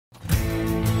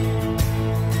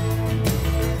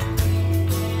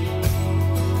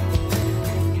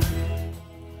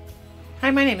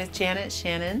Hi, my name is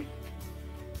Shannon,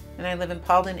 and I live in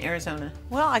Paulden, Arizona.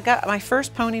 Well, I got my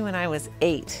first pony when I was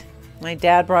 8. My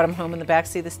dad brought him home in the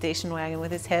backseat of the station wagon with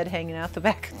his head hanging out the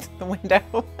back of the window.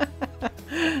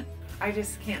 I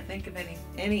just can't think of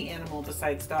any animal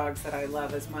besides dogs that I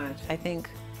love as much. I think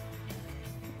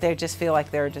they just feel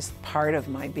like they're just part of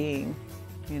my being.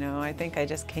 You know, I think I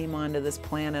just came onto this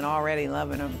planet already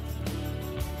loving them.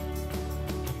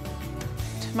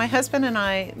 My husband and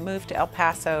I moved to El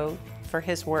Paso for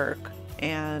his work,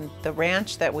 and the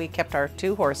ranch that we kept our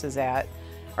 2 horses at,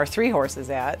 or 3 horses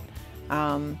at,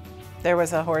 there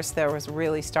was a horse that was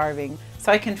really starving.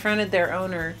 So I confronted their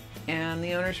owner, and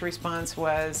the owner's response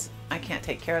was, "I can't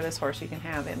take care of this horse, you can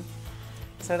have him."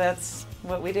 So that's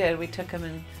what we did. We took him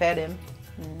and fed him,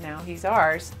 and now he's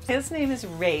ours. His name is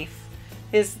Rafe.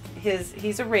 He's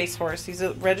a racehorse. He's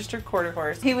a registered quarter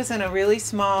horse. He was in a really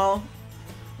small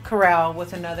corral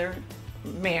with another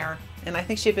mare, and I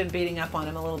think she'd been beating up on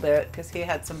him a little bit because he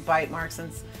had some bite marks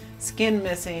and skin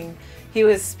missing. He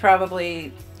was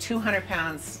probably 200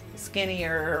 pounds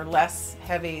skinnier or less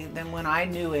heavy than when I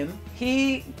knew him.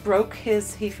 He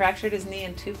fractured his knee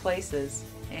in 2 places,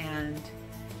 and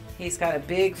he's got a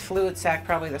big fluid sac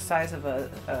probably the size of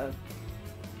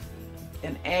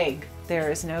an egg. There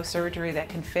is no surgery that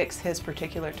can fix his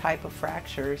particular type of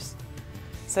fractures.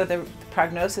 So the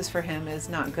prognosis for him is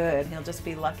not good. He'll just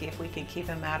be lucky if we can keep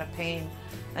him out of pain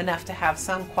enough to have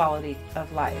some quality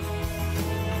of life.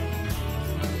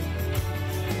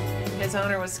 His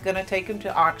owner was going to take him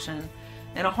to auction,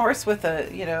 and a horse with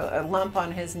a lump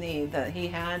on his knee that he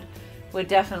had would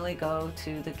definitely go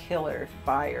to the killer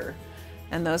buyer.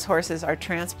 And those horses are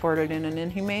transported in an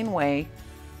inhumane way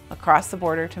across the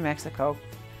border to Mexico.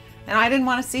 And I didn't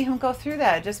want to see him go through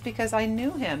that just because I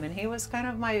knew him, and he was kind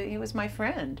of my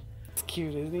friend. It's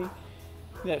cute, isn't he?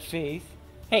 That face.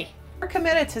 Hey. We're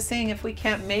committed to seeing if we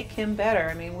can't make him better.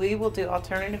 I mean, we will do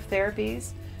alternative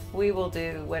therapies. We will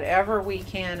do whatever we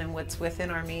can and what's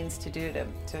within our means to do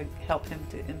to help him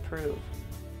to improve.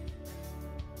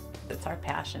 It's our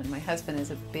passion. My husband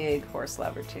is a big horse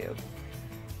lover too,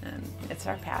 and it's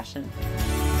our passion.